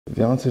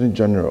The Attorney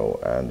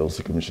General and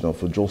also Commissioner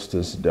for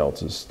Justice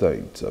Delta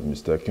State,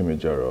 Mr.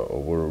 Ekemejero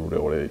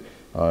Ohwovoriole,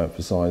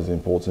 emphasized the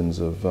importance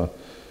of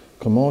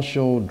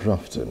commercial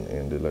drafting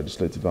in the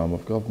legislative arm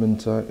of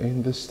government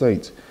in the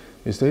state.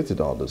 He stated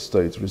that the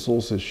state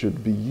resources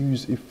should be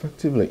used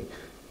effectively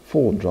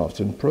for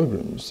drafting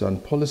programs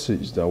and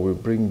policies that will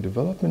bring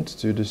development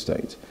to the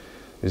state.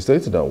 He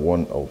stated that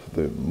one of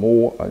the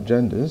more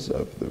agendas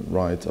of the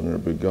Right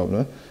Honorable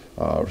Governor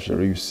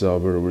Sharif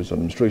Salvador's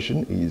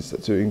administration is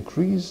to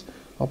increase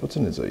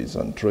opportunities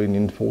and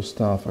training for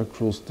staff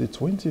across the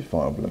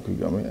 25 local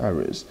government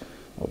areas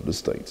of the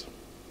state.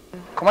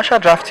 Commercial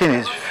drafting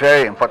is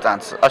very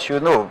important. As you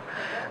know,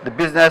 the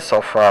business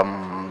of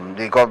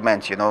the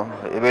government,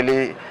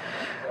 really,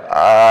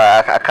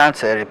 I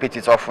can't repeat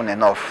it often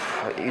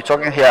enough. You're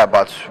talking here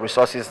about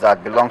resources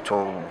that belong to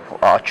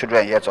our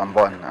children yet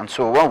unborn. And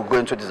so when we go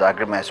into these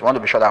agreements, we want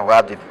to be sure that we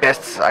have the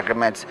best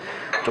agreement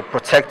to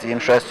protect the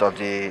interests of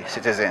the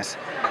citizens.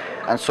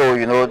 And so,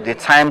 the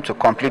time to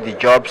complete the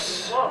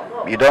jobs,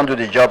 you don't do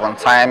the job on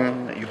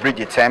time, you breach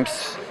the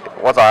terms,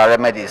 what are our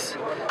remedies?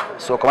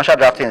 So commercial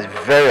drafting is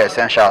very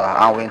essential,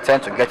 and we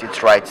intend to get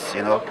it right,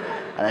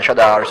 and ensure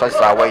that our resources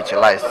are well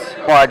utilized.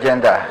 More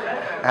agenda.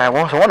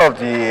 One of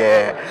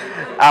the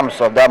arms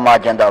of that more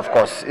agenda, of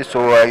course, is to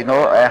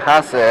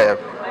enhance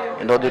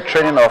the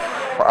training of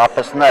our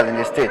personnel in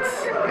the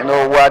states.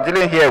 We are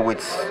dealing here with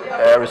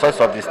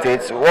resources of the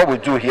states. What we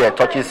do here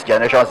touches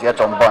generations yet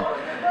unborn,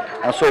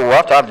 and so we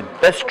have to have the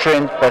best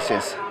trained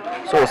persons.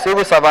 So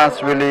civil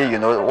servants really,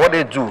 what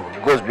they do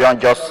goes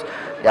beyond just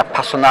their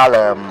personal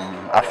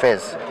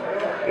affairs.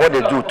 What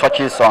they do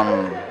touches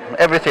on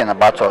everything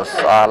about us,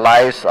 our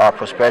lives, our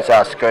prosperity,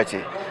 our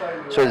security.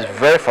 So it's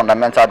very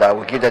fundamental that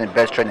we give them the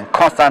best training,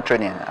 constant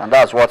training, and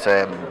that's what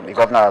the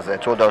governor has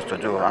told us to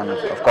do. And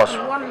of course,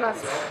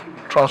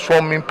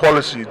 transforming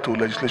policy to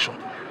legislation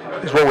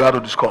is what we have to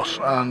discuss,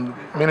 and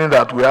meaning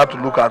that we have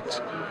to look at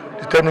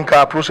the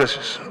technical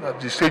processes,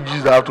 the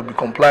stages that have to be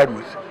complied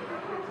with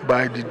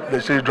by the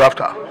legislative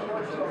drafter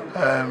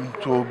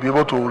to be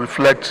able to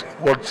reflect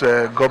what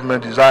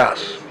government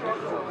desires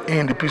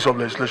in the piece of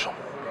legislation.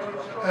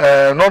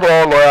 Not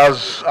all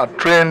lawyers are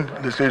trained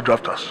legislative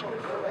drafters,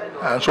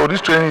 and so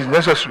this training is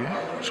necessary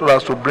so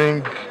as to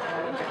bring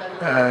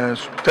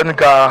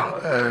technical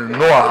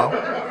know-how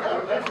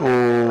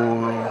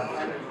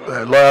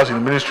to lawyers in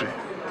the ministry,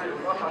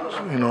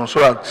 so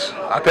that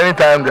at any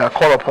time they are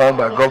called upon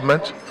by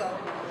government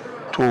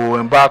to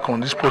embark on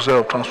this process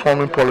of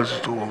transforming policies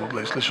to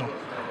legislation,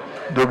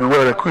 they'll be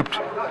well equipped.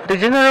 The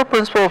general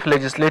principle of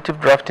legislative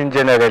drafting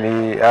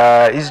generally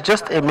is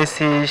just a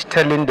message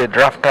telling the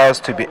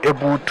drafters to be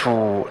able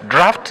to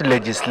draft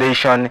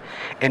legislation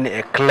in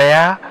a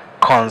clear,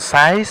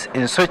 concise,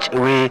 in such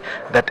a way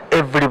that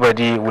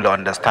everybody will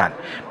understand,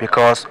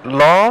 because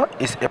law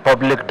is a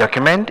public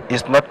document.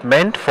 It's not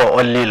meant for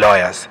only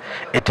lawyers,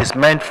 it is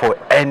meant for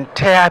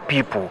entire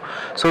people.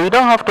 So you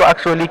don't have to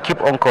actually keep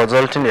on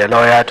consulting a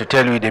lawyer to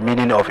tell you the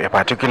meaning of a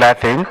particular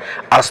thing,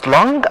 as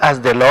long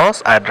as the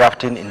laws are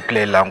drafted in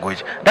plain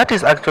language. That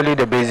is actually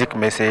the basic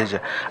message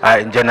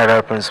in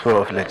general principle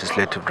of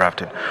legislative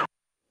drafting.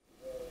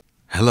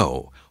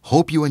 Hello,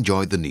 hope you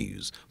enjoyed the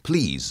news.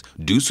 Please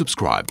do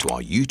subscribe to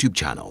our YouTube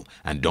channel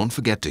and don't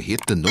forget to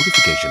hit the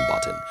notification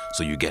button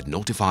so you get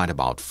notified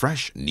about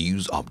fresh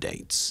news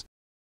updates.